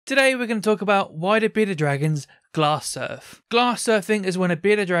Today we're going to talk about why do bearded dragons glass surf. Glass surfing is when a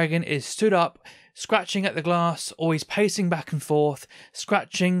bearded dragon is stood up, scratching at the glass, or he's pacing back and forth,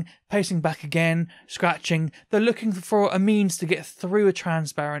 scratching, pacing back again, scratching. They're looking for a means to get through a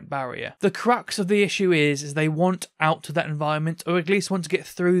transparent barrier. The crux of the issue is they want out to that environment, or at least want to get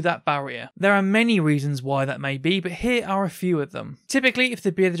through that barrier. There are many reasons why that may be, but here are a few of them. Typically, if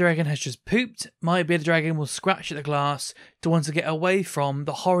the bearded dragon has just pooped, my bearded dragon will scratch at the glass to want to get away from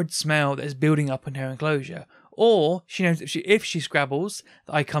the horrid smell that is building up in her enclosure. Or she knows if she scrabbles,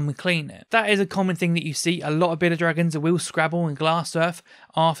 that I come and clean it. That is a common thing that you see. A lot of bearded dragons will scrabble and glass surf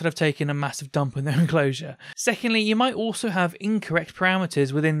after they've taken a massive dump in their enclosure. Secondly, you might also have incorrect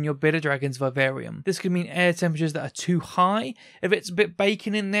parameters within your bearded dragon's vivarium. This could mean air temperatures that are too high. If it's a bit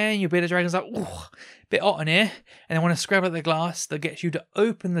baking in there and your bearded dragon's like, ooh, a bit hot in here, and they want to scrabble at the glass, that gets you to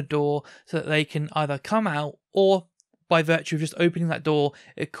open the door so that they can either come out, or by virtue of just opening that door,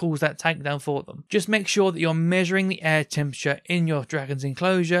 it cools that tank down for them. Just make sure that you're measuring the air temperature in your dragon's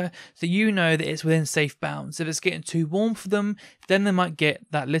enclosure so you know that it's within safe bounds. If it's getting too warm for them, then they might get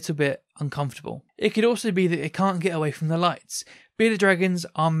that little bit uncomfortable. It could also be that they can't get away from the lights. Bearded dragons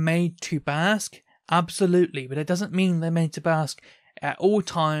are made to bask, absolutely, but it doesn't mean they're made to bask at all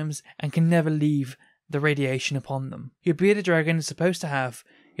times and can never leave the radiation upon them. Your bearded dragon is supposed to have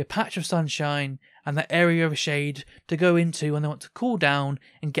your patch of sunshine and that area of shade to go into when they want to cool down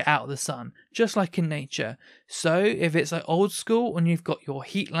and get out of the sun, just like in nature. So if it's like old school and you've got your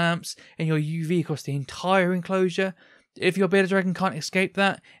heat lamps and your UV across the entire enclosure, if your bearded dragon can't escape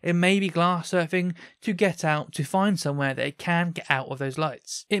that, it may be glass surfing to get out, to find somewhere that it can get out of those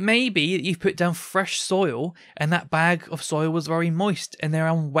lights. It may be that you've put down fresh soil and that bag of soil was very moist and they're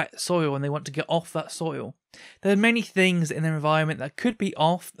on wet soil and they want to get off that soil. There are many things in their environment that could be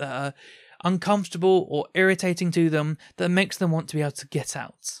off, that are uncomfortable or irritating to them, that makes them want to be able to get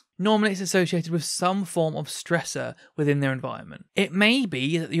out. Normally it's associated with some form of stressor within their environment. It may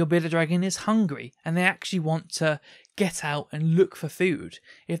be that your bearded dragon is hungry and they actually want to get out and look for food.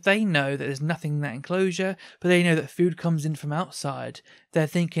 If they know that there's nothing in that enclosure, but they know that food comes in from outside, they're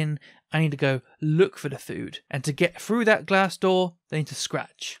thinking, I need to go look for the food. And to get through that glass door, they need to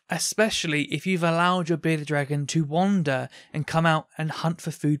scratch. Especially if you've allowed your bearded dragon to wander and come out and hunt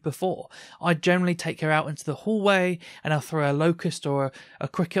for food before. I generally take her out into the hallway and I'll throw a locust or a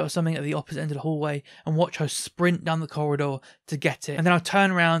cricket or something at the opposite end of the hallway and watch her sprint down the corridor to get it. And then I'll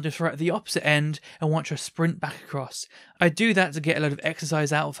turn around and throw it at the opposite end and watch her sprint back across. I do that to get a lot of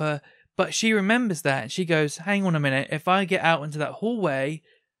exercise out of her, but she remembers that and she goes, hang on a minute, if I get out into that hallway,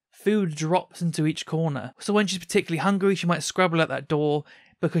 food drops into each corner. So when she's particularly hungry, she might scrabble at that door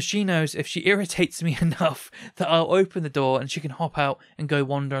because she knows if she irritates me enough that I'll open the door and she can hop out and go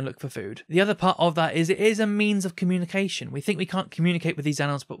wander and look for food. The other part of that is it is a means of communication. We think we can't communicate with these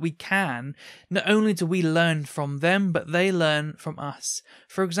animals, but we can. Not only do we learn from them, but they learn from us.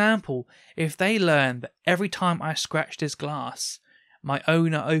 For example, if they learn that every time I scratch this glass, my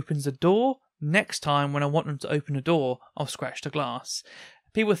owner opens the door, next time when I want them to open the door, I'll scratch the glass.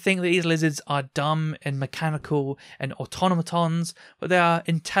 People think that these lizards are dumb and mechanical and automatons, but they are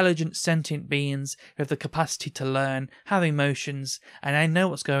intelligent, sentient beings who have the capacity to learn, have emotions, and they know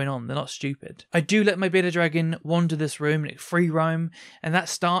what's going on. They're not stupid. I do let my bearded dragon wander this room and free roam, and that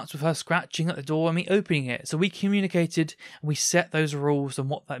starts with her scratching at the door and me opening it. So we communicated and we set those rules and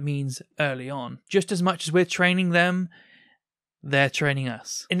what that means early on. Just as much as we're training them, they're training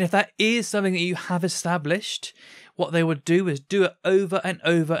us. And if that is something that you have established, what they would do is do it over and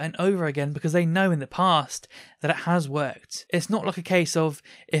over and over again because they know in the past that it has worked. It's not like a case of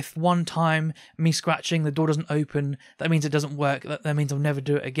if one time me scratching the door doesn't open, that means it doesn't work, that means I'll never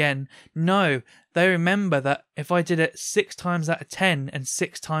do it again. No, they remember that if I did it 6 times out of 10 and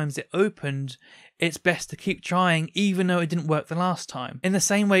 6 times it opened, it's best to keep trying even though it didn't work the last time. In the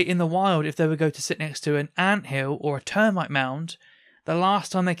same way in the wild, if they would go to sit next to an anthill or a termite mound, the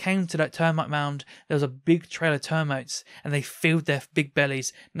last time they came to that termite mound, there was a big trail of termites and they filled their big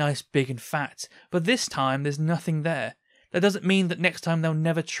bellies nice, big and fat. But this time, there's nothing there. That doesn't mean that next time they'll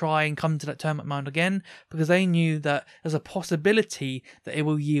never try and come to that termite mound again, because they knew that there's a possibility that it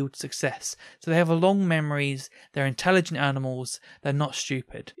will yield success. So they have long memories, they're intelligent animals, they're not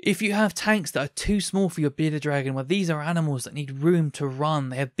stupid. If you have tanks that are too small for your bearded dragon, well, these are animals that need room to run.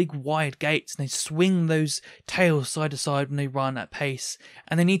 They have big wide gates and they swing those tails side to side when they run at pace,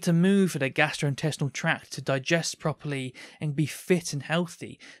 and they need to move for their gastrointestinal tract to digest properly and be fit and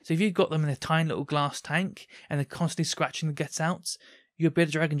healthy. So if you've got them in a tiny little glass tank and they're constantly scratching the guts out, your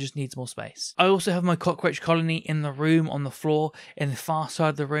bearded dragon just needs more space. I also have my cockroach colony in the room on the floor in the far side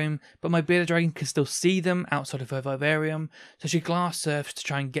of the room, but my bearded dragon can still see them outside of her vivarium, so she glass surfs to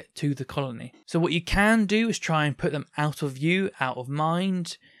try and get to the colony. So what you can do is try and put them out of view, out of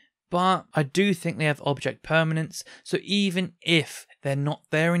mind, but I do think they have object permanence, so even if they're not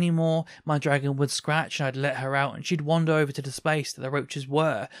there anymore, my dragon would scratch and I'd let her out and she'd wander over to the space that the roaches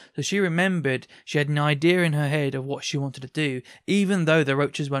were. So she remembered, she had an idea in her head of what she wanted to do, even though the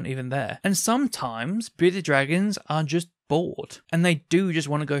roaches weren't even there. And sometimes bearded dragons are just bored and they do just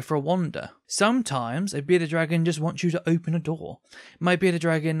want to go for a wander. Sometimes a bearded dragon just wants you to open a door. My bearded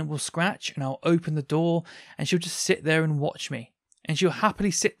dragon will scratch and I'll open the door and she'll just sit there and watch me. And she'll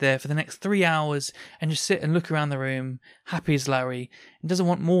happily sit there for the next 3 hours and just sit and look around the room, happy as Larry, and doesn't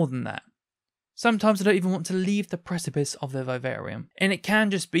want more than that. Sometimes they don't even want to leave the precipice of their vivarium. And it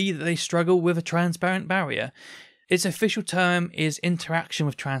can just be that they struggle with a transparent barrier. Its official term is interaction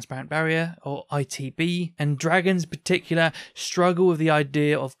with transparent barrier, or ITB, and dragons in particular struggle with the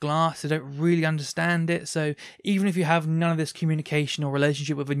idea of glass. They don't really understand it, so even if you have none of this communication or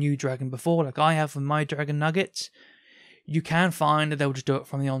relationship with a new dragon before, like I have with my dragon Nugget, you can find that they'll just do it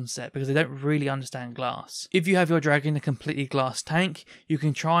from the onset because they don't really understand glass. If you have your dragon in a completely glass tank, you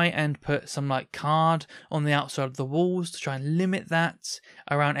can try and put some like card on the outside of the walls to try and limit that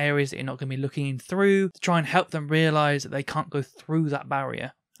around areas that you're not going to be looking through, to try and help them realise that they can't go through that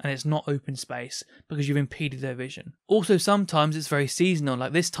barrier and it's not open space because you've impeded their vision. Also, sometimes it's very seasonal,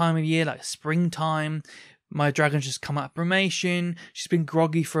 like this time of year, like springtime. My dragon's just come out of brumation, she's been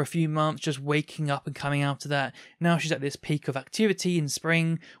groggy for a few months, just waking up and coming out of that. Now she's at this peak of activity in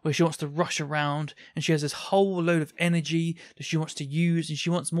spring where she wants to rush around and she has this whole load of energy that she wants to use and she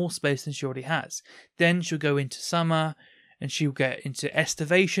wants more space than she already has. Then she'll go into summer and she'll get into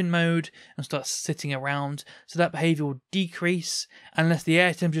estivation mode and start sitting around, so that behaviour will decrease unless the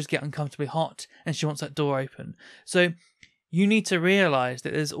air temperatures get uncomfortably hot and she wants that door open. So you need to realise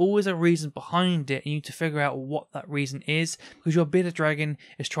that there's always a reason behind it and you need to figure out what that reason is because your bearded dragon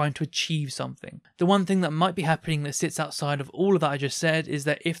is trying to achieve something. The one thing that might be happening that sits outside of all of that I just said is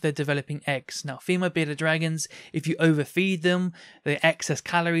that if they're developing eggs. Now, female bearded dragons, if you overfeed them, the excess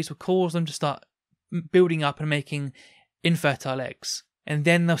calories will cause them to start building up and making infertile eggs. And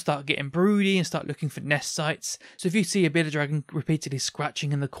then they'll start getting broody and start looking for nest sites. So if you see a bearded dragon repeatedly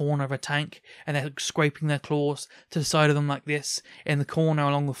scratching in the corner of a tank and they're scraping their claws to the side of them like this in the corner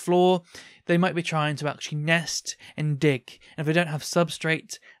along the floor, they might be trying to actually nest and dig. And if they don't have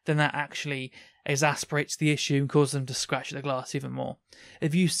substrate, then that actually exasperates the issue and causes them to scratch the glass even more.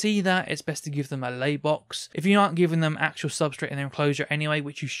 If you see that, it's best to give them a lay box. If you aren't giving them actual substrate in their enclosure anyway,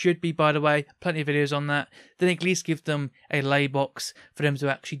 which you should be, by the way, plenty of videos on that, then at least give them a lay box for them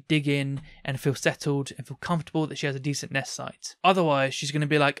to actually dig in and feel settled and feel comfortable that she has a decent nest site. Otherwise, she's going to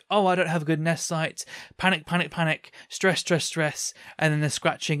be like, oh, I don't have a good nest site, panic, panic, panic, stress, stress, stress, and then the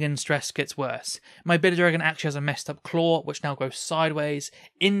scratching and stress gets worse. My bearded dragon actually has a messed up claw, which now goes sideways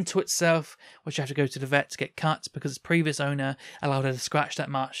into itself, which you have to go to the vet to get cut because its previous owner allowed her to scratch that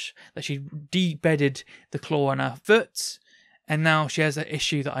much that she de-bedded the claw on her foot, and now she has an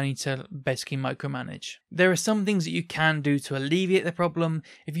issue that I need to basically micromanage. There are some things that you can do to alleviate the problem.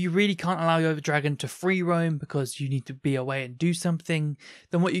 If you really can't allow your dragon to free roam because you need to be away and do something,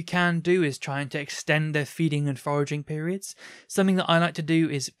 then what you can do is trying to extend their feeding and foraging periods. Something that I like to do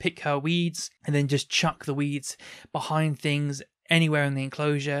is pick her weeds and then just chuck the weeds behind things anywhere in the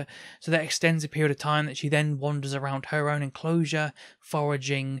enclosure, so that extends a period of time that she then wanders around her own enclosure,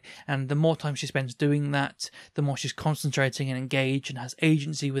 foraging, and the more time she spends doing that, the more she's concentrating and engaged and has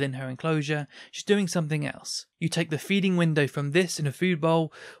agency within her enclosure. She's doing something else. You take the feeding window from this in a food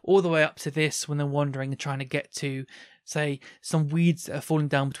bowl all the way up to this when they're wandering and trying to get to, say, some weeds that are falling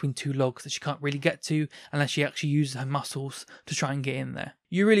down between two logs that she can't really get to unless she actually uses her muscles to try and get in there.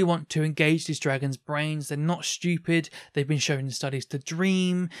 You really want to engage these dragons' brains. They're not stupid. They've been shown in studies to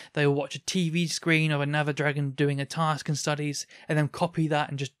dream. They will watch a TV screen of another dragon doing a task in studies and then copy that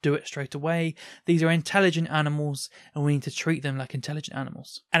and just do it straight away. These are intelligent animals and we need to treat them like intelligent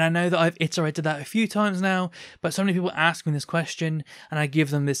animals. And I know that I've iterated that a few times now, but so many people ask me this question and I give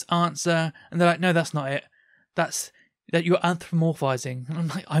them this answer and they're like, no, that's not it. That you're anthropomorphizing. And I'm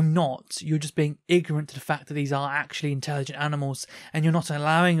like, I'm not. You're just being ignorant to the fact that these are actually intelligent animals and you're not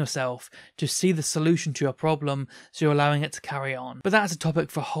allowing yourself to see the solution to your problem, so you're allowing it to carry on. But that's a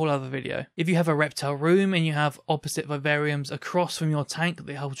topic for a whole other video. If you have a reptile room and you have opposite vivariums across from your tank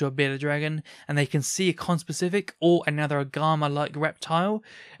that holds your bearded dragon and they can see a conspecific or another agama-like reptile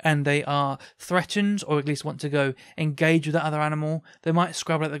and they are threatened or at least want to go engage with that other animal, they might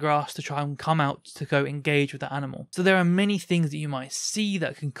scrabble at the grass to try and come out to go engage with that animal. So there are are many things that you might see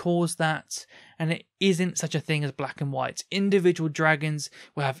that can cause that, and it isn't such a thing as black and white. Individual dragons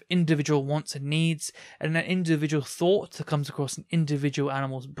will have individual wants and needs, and an individual thought that comes across an individual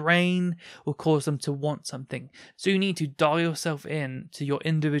animal's brain will cause them to want something. So you need to dial yourself in to your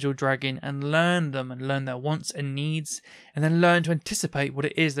individual dragon and learn them and learn their wants and needs, and then learn to anticipate what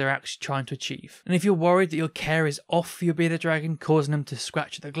it is they're actually trying to achieve. And if you're worried that your care is off for your bearded dragon, causing them to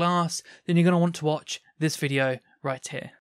scratch at the glass, then you're going to want to watch this video right here.